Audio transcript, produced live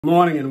Good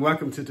morning and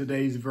welcome to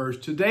today's verse.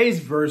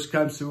 Today's verse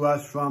comes to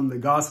us from the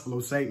Gospel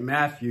of St.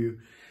 Matthew.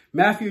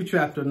 Matthew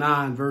chapter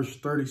 9, verse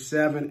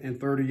 37 and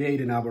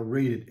 38, and I will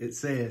read it. It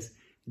says,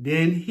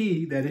 Then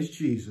he, that is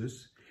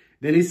Jesus,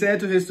 then he said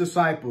to his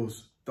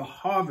disciples, The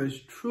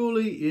harvest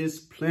truly is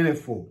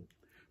plentiful,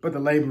 but the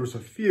laborers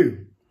are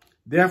few.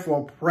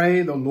 Therefore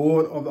pray the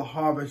Lord of the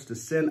harvest to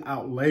send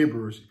out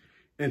laborers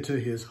into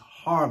his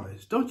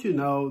harvest. Don't you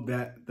know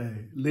that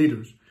the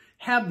leaders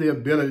have the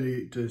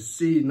ability to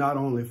see not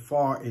only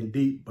far and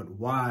deep, but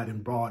wide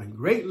and broad. And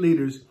great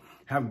leaders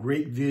have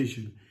great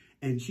vision.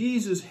 And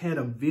Jesus had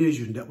a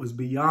vision that was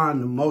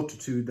beyond the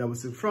multitude that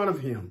was in front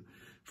of him.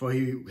 For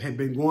he had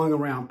been going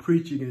around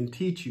preaching and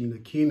teaching the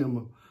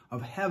kingdom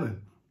of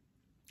heaven.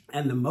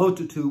 And the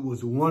multitude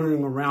was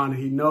wandering around,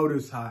 and he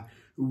noticed how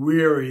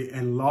weary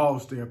and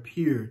lost they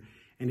appeared.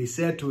 And he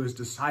said to his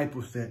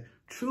disciples that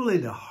truly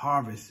the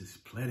harvest is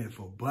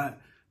plentiful, but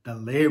the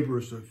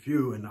laborers are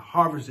few. And the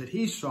harvest that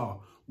he saw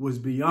was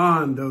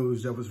beyond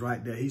those that was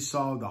right there. He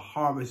saw the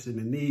harvest and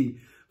the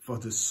need for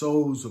the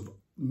souls of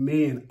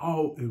men,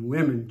 all and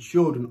women,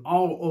 children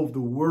all over the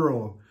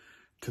world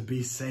to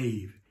be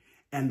saved.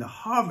 And the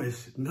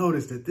harvest,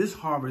 notice that this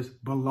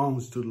harvest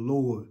belongs to the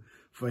Lord,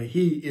 for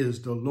he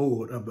is the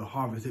Lord of the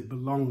harvest. It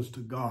belongs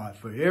to God,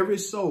 for every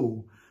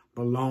soul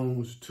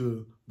belongs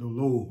to the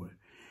Lord.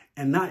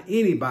 And not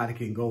anybody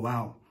can go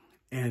out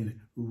and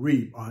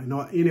reap, or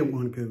not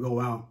anyone can go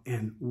out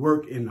and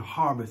work in the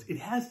harvest. It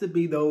has to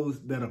be those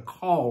that are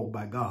called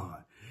by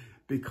God,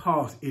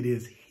 because it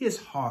is his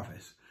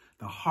harvest,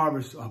 the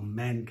harvest of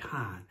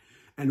mankind.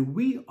 And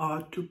we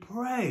are to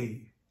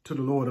pray to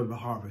the Lord of the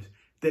harvest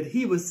that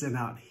he would send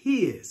out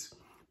his.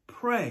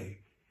 Pray.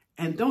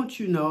 And don't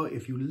you know,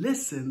 if you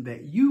listen,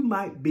 that you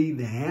might be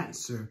the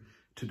answer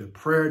to the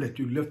prayer that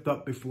you lift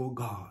up before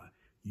God.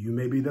 You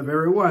may be the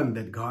very one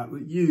that God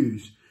would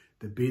use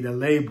to be the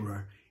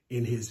laborer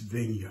in his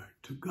vineyard.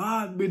 To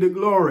God be the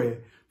glory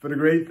for the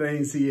great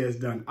things he has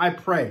done. I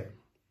pray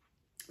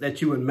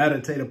that you would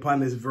meditate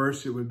upon this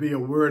verse. It would be a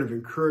word of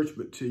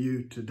encouragement to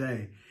you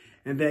today.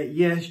 And that,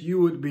 yes,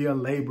 you would be a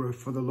laborer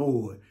for the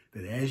Lord.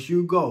 That as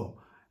you go,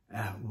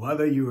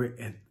 whether you're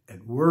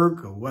at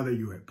work, or whether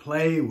you're at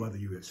play, whether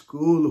you're at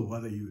school, or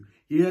whether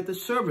you're at the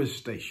service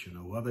station,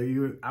 or whether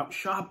you're out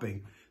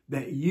shopping,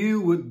 that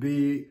you would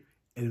be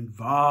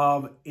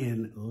involved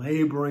in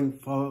laboring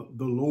for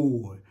the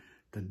Lord,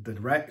 to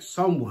direct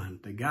someone,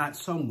 to guide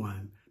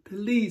someone, to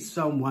lead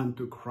someone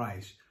to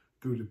Christ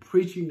through the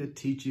preaching, the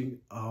teaching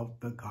of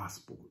the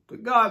gospel. To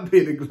God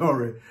be the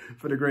glory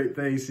for the great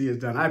things he has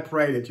done. I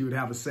pray that you would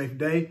have a safe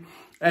day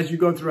as you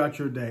go throughout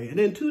your day. And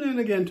then tune in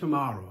again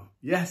tomorrow.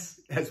 Yes,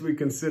 as we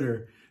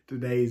consider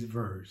today's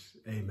verse.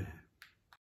 Amen.